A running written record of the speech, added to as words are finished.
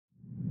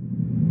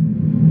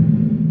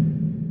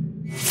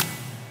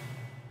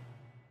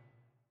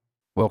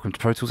Welcome to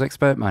Pro Tools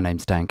Expert, my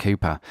name's Dan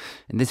Cooper.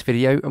 In this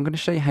video I'm going to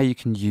show you how you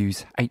can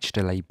use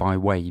H-Delay by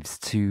Waves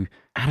to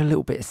add a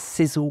little bit of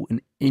sizzle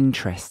and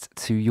interest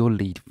to your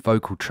lead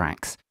vocal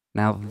tracks.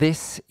 Now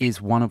this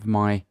is one of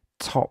my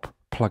top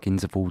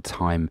plugins of all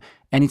time.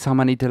 Anytime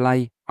I need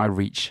delay, I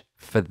reach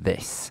for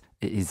this.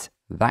 It is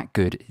that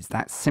good, it's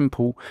that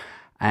simple,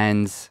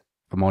 and if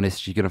I'm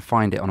honest, you're going to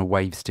find it on a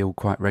Wave still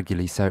quite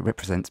regularly, so it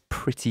represents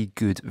pretty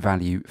good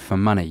value for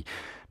money.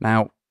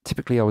 Now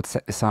typically I would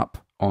set this up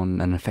on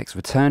an effects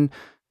return,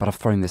 but I've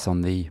thrown this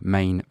on the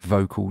main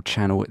vocal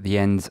channel at the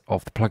end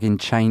of the plugin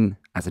chain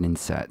as an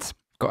insert.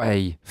 Got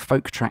a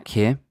folk track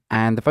here,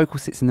 and the vocal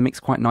sits in the mix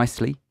quite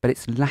nicely, but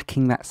it's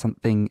lacking that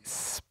something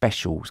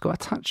special. It's got a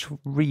touch of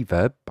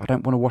reverb. I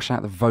don't want to wash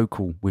out the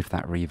vocal with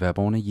that reverb.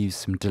 I want to use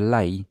some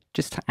delay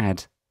just to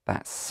add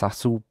that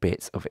subtle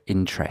bit of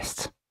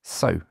interest.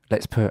 So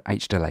let's put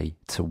H-Delay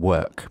to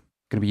work.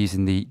 Going to be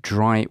using the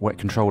dry wet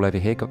control over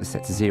here, got this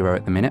set to 0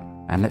 at the minute,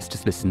 and let's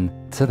just listen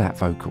to that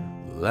vocal.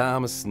 Well,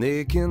 I'm a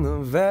snake in the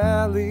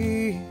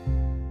valley.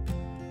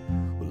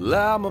 Well,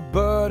 I'm a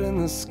bird in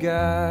the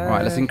sky.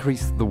 Right, let's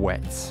increase the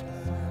wet.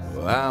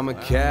 Well, I'm a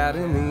cat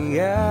in the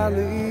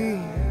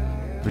alley.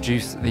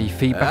 Reduce the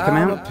feedback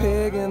amount. I'm a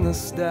pig in the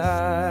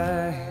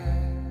sty.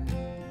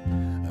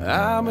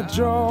 I'm a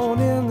drone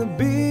in the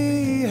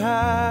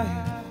beehive.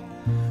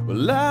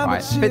 Well,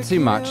 right, a bit too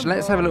much.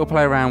 Let's have a little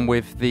play around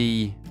with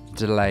the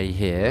delay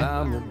here.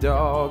 I'm the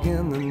dog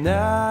in the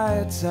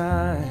night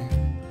time.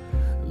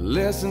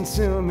 Listen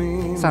to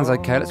me. Sounds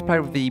okay. Let's play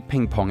with the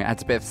ping pong. It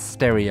adds a bit of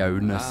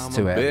stereo-ness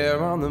to it. I'm a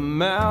bear on the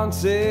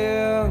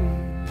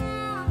mountain.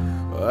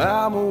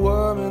 I'm a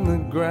worm in the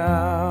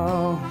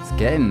ground. Let's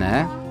get in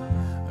there.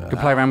 You can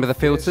play around with the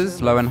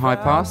filters, low and high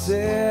pass.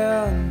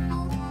 I'm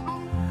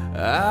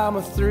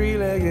a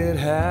three-legged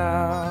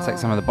hound. Take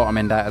some of the bottom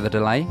end out of the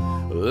delay.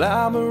 Well,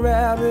 I'm a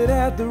rabbit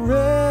at the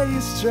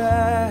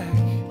racetrack.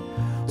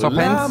 Top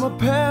end. I'm a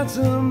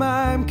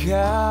pantomime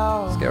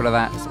cow. Let's get rid of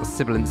that sort of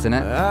sibilance in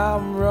it.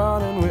 I'm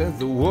running with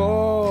the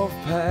wolf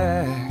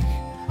pack.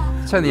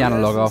 Turn the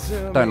analog off.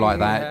 Don't like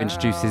that. It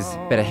introduces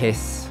a bit of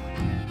hiss.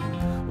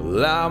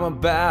 Well, I'm a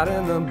bat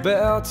in the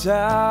bell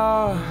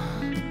tower.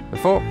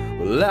 Before.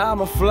 Well,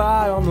 I'm a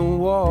fly on the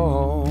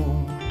wall.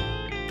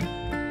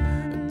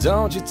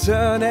 Don't you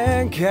turn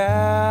and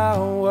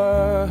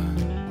cower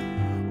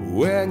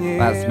when you.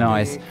 That's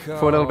nice.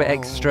 For a little bit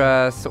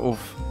extra sort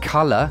of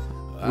colour,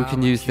 we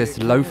can use this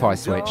lo-fi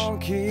switch.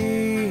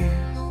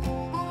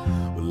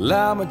 Well,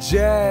 I'm a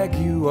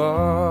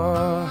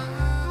jaguar.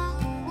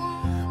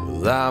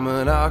 Well, I'm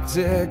an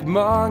Arctic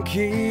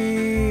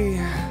monkey.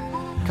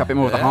 Cut a bit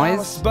more of the highs. I'm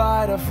a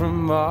spider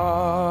from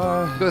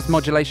Mars. Got this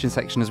modulation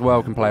section as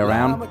well, can play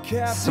around.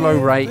 Slow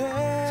rate, sort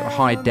of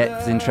high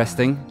depth is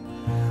interesting.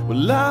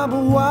 Well, I'm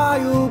a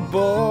wild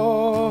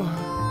boar.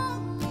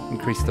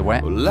 Increase the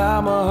wet. Well,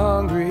 I'm a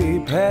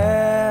hungry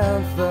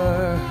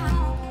panther.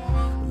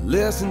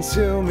 Listen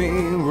to me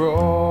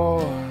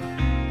roar.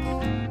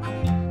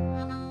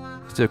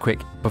 Let's do a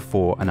quick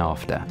before and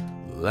after.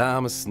 Well,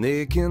 I'm a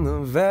snake in the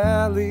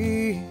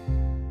valley.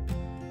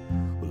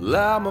 Well,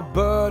 I'm a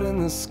bird in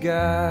the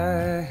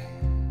sky.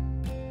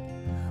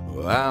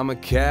 Well, I'm a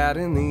cat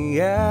in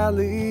the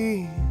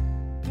alley.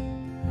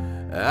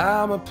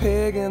 I'm a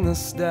pig in the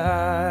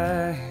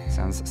sty.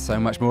 Sounds so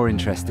much more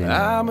interesting.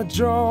 I'm a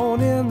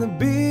drone in the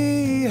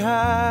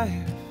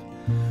beehive.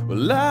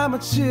 Well, I'm a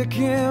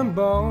chicken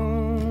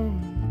bone.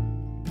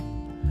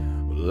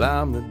 Well,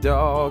 I'm the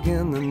dog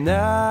in the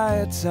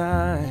night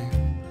time.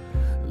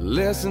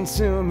 Listen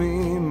to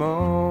me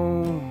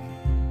moan.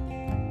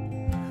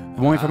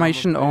 For more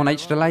information on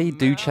H-Delay,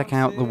 do check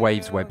out the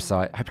Waves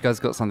website. Hope you guys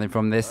got something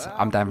from this.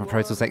 I'm Dan from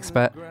Pro Tools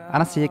Expert, and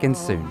I'll see you again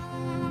soon.